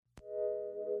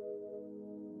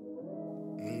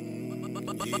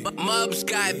Mubs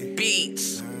got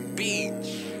beats.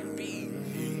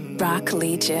 Rock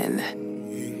Legion.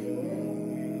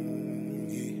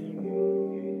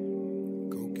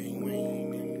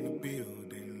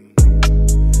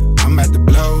 I'm about to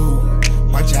blow.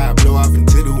 Watch how I blow off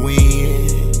into the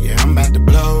wind. Yeah, I'm about to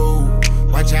blow.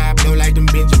 Watch how I blow like them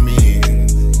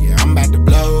Benjamins. Yeah, I'm about to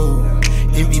blow.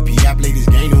 MVP, I play this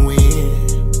game to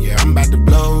win. Yeah, I'm about to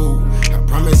blow. I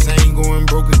promise I ain't going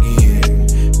broke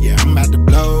again. Yeah, I'm about to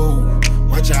blow.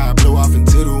 Watch how I blow off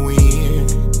into the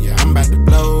wind. Yeah, I'm about to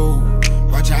blow.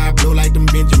 Watch how I blow like them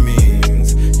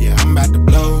Benjamins. Yeah, I'm about to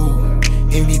blow.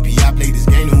 MVP, I play this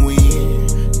game to win.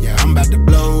 Yeah, I'm about to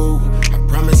blow. I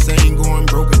promise I ain't going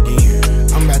broke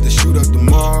again. I'm about to shoot up the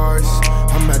Mars.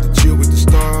 I'm about to chill with the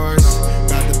stars.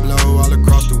 About to blow all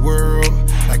across the world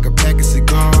like a pack of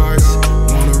cigars.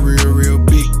 Want a real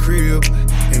big crib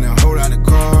and a whole lot of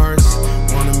cars.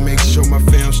 Wanna make sure my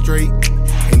fam straight.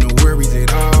 Ain't no worries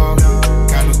at all.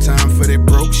 Got no time for that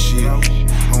broke shit.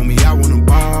 Homie, I wanna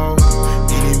ball.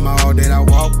 Any mall that I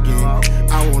walk in,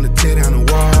 I wanna tear down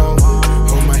the wall.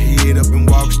 Hold my head up and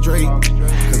walk straight,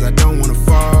 cause I don't wanna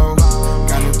fall.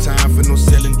 Got no time for no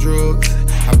selling drugs,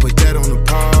 I put that on the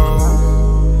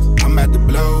pause. I'm about to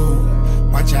blow.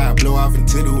 Watch how I blow off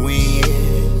into the wind.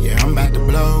 Yeah, I'm about to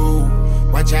blow.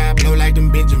 Watch how I blow like them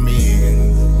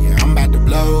Benjamins. Yeah, I'm about to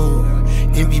blow.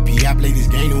 MVP, I play this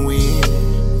game to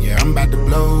win. Yeah, I'm about to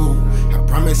blow. I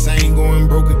promise I ain't going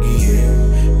broke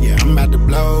again. Yeah, I'm about to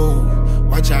blow.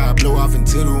 Watch how I blow off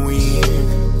into the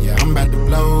wind. Yeah, I'm about to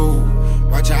blow.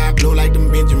 Watch how I blow like them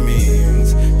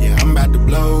Benjamins. Yeah, I'm about to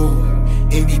blow.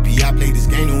 MVP, I play this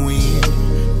game to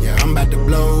win. Yeah, I'm about to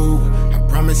blow. I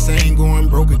promise I ain't going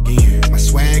broke again. My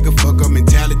swagger fuck up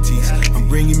mentalities. I'm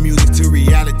bringing music to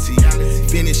reality.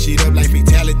 Finish it up like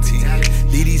fatality.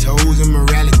 Leave these hoes in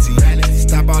morality.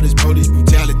 Stop all this police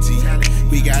brutality.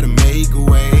 We gotta make a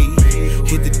way.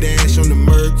 Hit the dash on the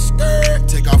Merc skirt.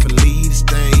 Take off and leave the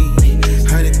stage.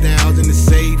 100,000 in the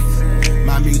safe.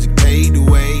 My music paid the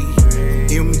way.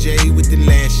 MJ with the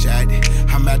last shot.